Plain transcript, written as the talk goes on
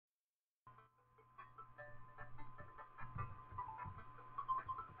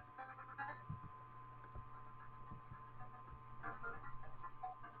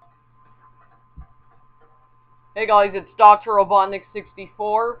Hey guys, it's Dr.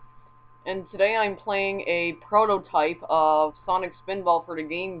 Robotnik64, and today I'm playing a prototype of Sonic Spinball for the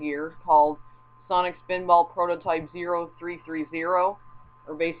Game Gear called Sonic Spinball Prototype 0330, or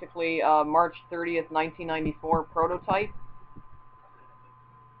basically March 30th, 1994 prototype.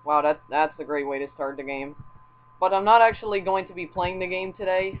 Wow, that's a great way to start the game. But I'm not actually going to be playing the game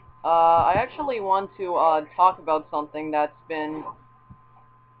today. I actually want to talk about something that's been,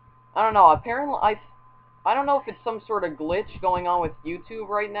 I don't know, apparently I don't know if it's some sort of glitch going on with YouTube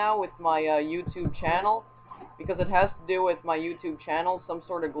right now with my YouTube channel, because it has to do with my YouTube channel, some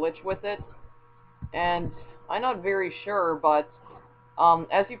sort of glitch with it, and I'm not very sure, but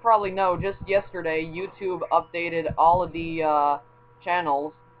as you probably know, just yesterday YouTube updated all of the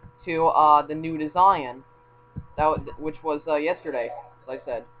channels to the new design, which was yesterday, as I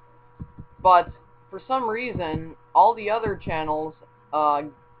said. But for some reason, all the other channels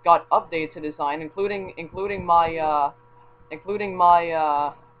got updated to design, including my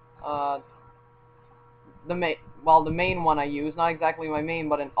the main one I use, not exactly my main,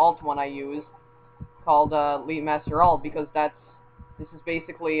 but an alt one I use called Lead Master Alt, because this is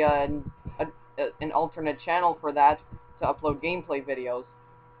basically an alternate channel for that to upload gameplay videos.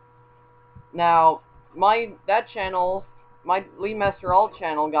 Now, that channel, my Lead Master Alt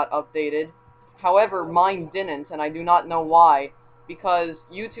channel got updated. However, mine didn't, and I do not know why, because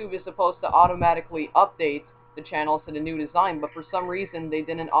YouTube is supposed to automatically update the channels to the new design, but for some reason they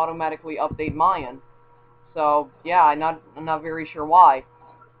didn't automatically update mine. So, yeah, I'm not very sure why.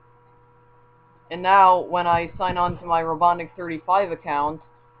 And now, when I sign on to my Robotnik35 account,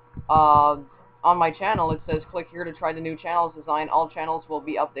 on my channel, it says, click here to try the new channels design. All channels will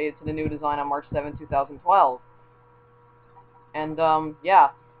be updated to the new design on March 7, 2012. And, yeah.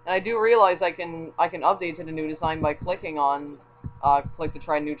 And I do realize I can update to the new design by clicking on, click to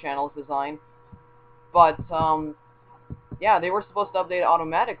try new channels design. But, yeah, they were supposed to update it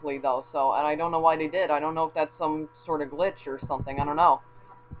automatically, though, so, and I don't know why they did. I don't know if that's some sort of glitch or something, I don't know.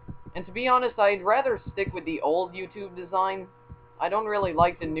 And to be honest, I'd rather stick with the old YouTube design. I don't really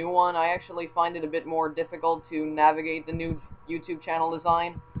like the new one. I actually find it a bit more difficult to navigate the new YouTube channel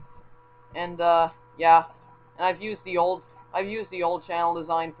design. And, yeah, and I've used the old channel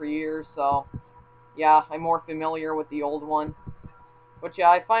design for years, so, yeah, I'm more familiar with the old one. But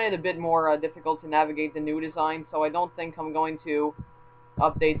yeah, I find it a bit more difficult to navigate the new design, so I don't think I'm going to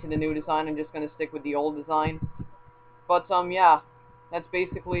update to the new design. I'm just going to stick with the old design. But, yeah, that's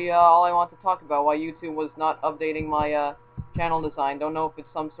basically all I want to talk about, why YouTube was not updating my channel design. Don't know if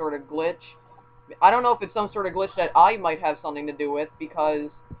it's some sort of glitch. I don't know if it's some sort of glitch that I might have something to do with,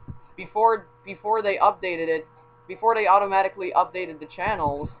 because before they updated it, before they automatically updated the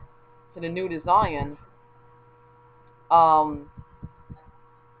channels to the new design,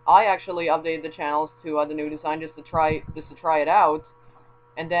 I actually updated the channels to the new design just to try it out,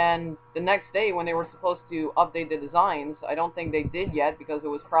 and then the next day when they were supposed to update the designs, I don't think they did yet because it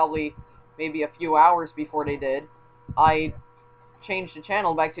was probably maybe a few hours before they did. I changed the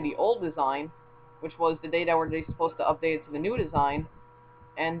channel back to the old design, which was the day that they supposed to update it to the new design,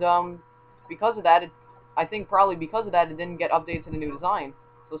 and because of that, I think probably because of that, it didn't get updated to the new design.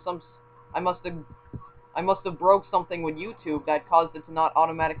 So I must have broke something with YouTube that caused it to not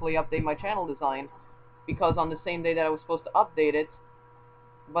automatically update my channel design, because on the same day that I was supposed to update it,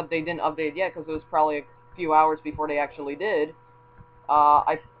 but they didn't update it yet because it was probably a few hours before they actually did,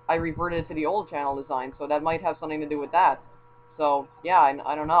 I reverted to the old channel design, so that might have something to do with that. So, yeah,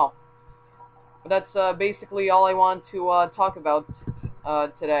 I don't know. But that's basically all I want to talk about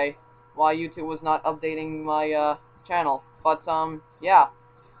today, why YouTube was not updating my channel. But, yeah.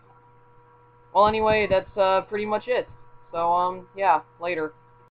 Well, anyway, that's pretty much it. So, yeah, later.